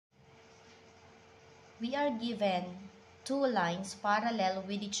we are given two lines parallel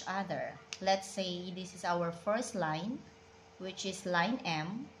with each other. Let's say this is our first line, which is line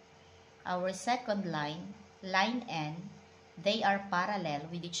M. Our second line, line N, they are parallel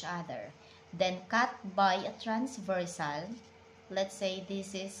with each other. Then cut by a transversal. Let's say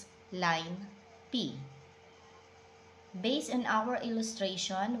this is line P. Based on our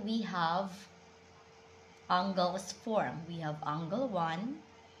illustration, we have angles formed. We have angle 1,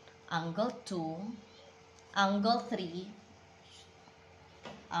 angle 2, angle 3,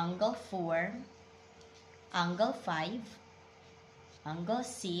 angle 4, angle 5, angle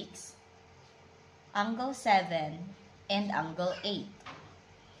 6, angle 7, and angle 8.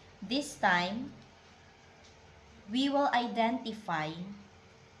 This time, we will identify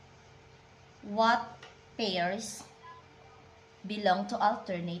what pairs belong to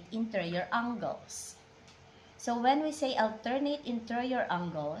alternate interior angles. So when we say alternate interior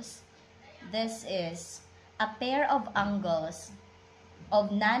angles, this is a pair of angles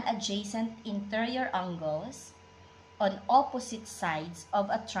of non-adjacent interior angles on opposite sides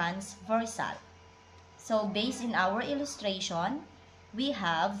of a transversal. So based in our illustration, we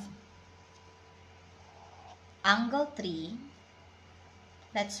have angle 3.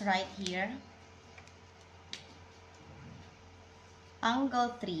 Let's write here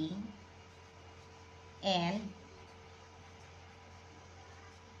angle 3 and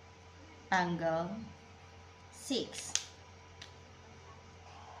angle 6.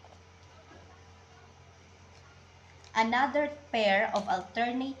 Another pair of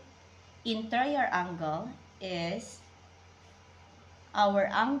alternate interior angle is our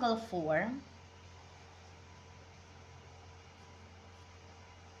angle 4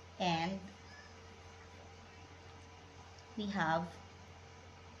 and we have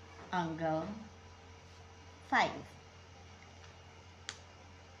angle 5.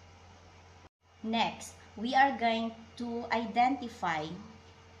 Next, we are going to identify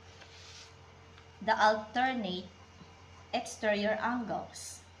the alternate exterior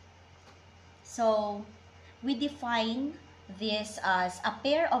angles. So, we define this as a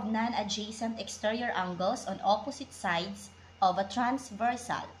pair of non-adjacent exterior angles on opposite sides of a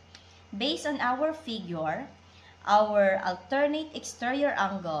transversal. Based on our figure, our alternate exterior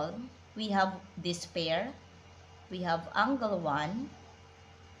angle, we have this pair. We have angle 1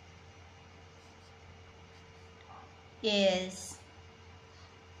 is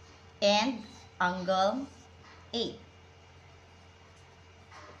and angle 8.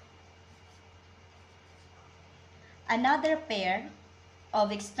 Another pair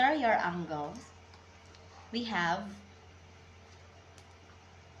of exterior angles, we have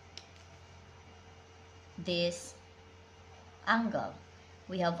this angle.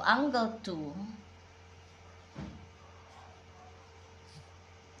 We have angle 2.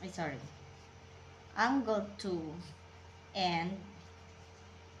 Angle 2 and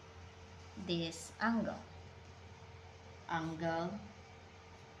this angle, angle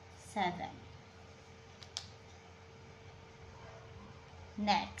 7.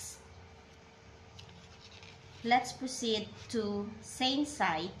 Next, let's proceed to same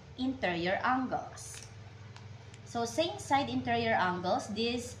side interior angles. So same side interior angles,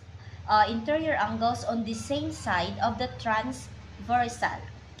 these interior angles on the same side of the transversal.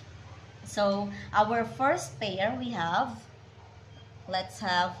 So our first pair we have, let's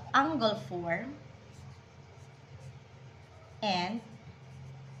have angle 4 and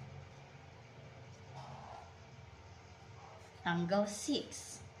angle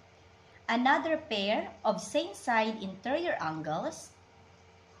 6. Another pair of same side interior angles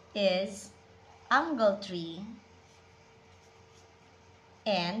is angle 3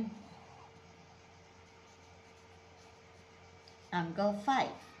 and angle 5.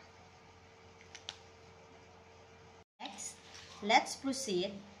 Next, let's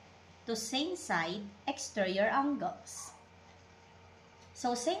proceed to same side exterior angles.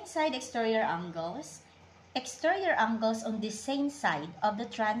 So same side exterior angles on the same side of the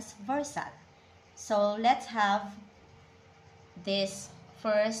transversal. So let's have this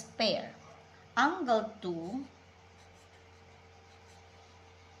first pair, angle 2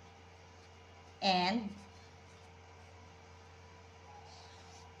 and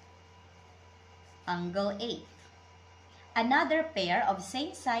angle 8. Another pair of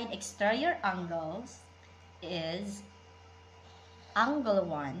same side exterior angles is angle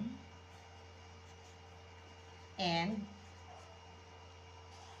 1 and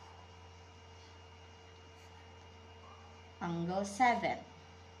angle 7.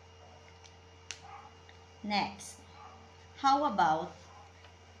 Next, how about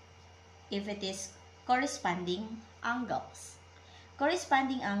if it is corresponding angles?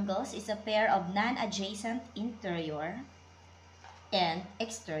 Corresponding angles is a pair of non-adjacent interior and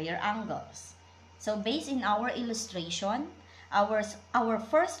exterior angles. So based in our illustration, our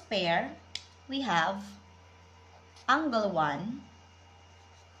first pair, we have angle 1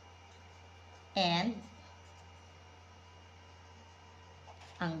 and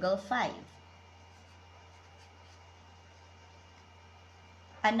angle 5.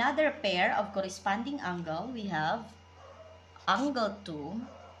 Another pair of corresponding angle, we have angle 2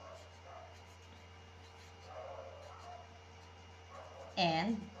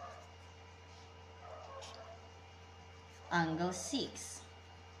 and angle 6.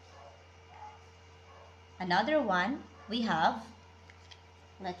 Another one, we have,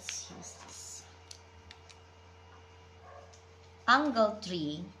 let's use this, angle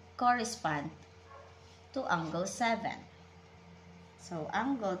 3 correspond to angle 7. So,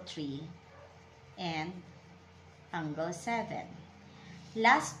 angle 3 and angle 7.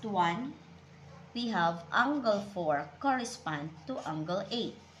 Last one, we have angle 4 correspond to angle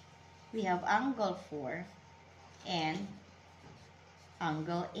 8. We have angle 4 and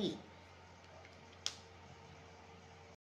angle 8.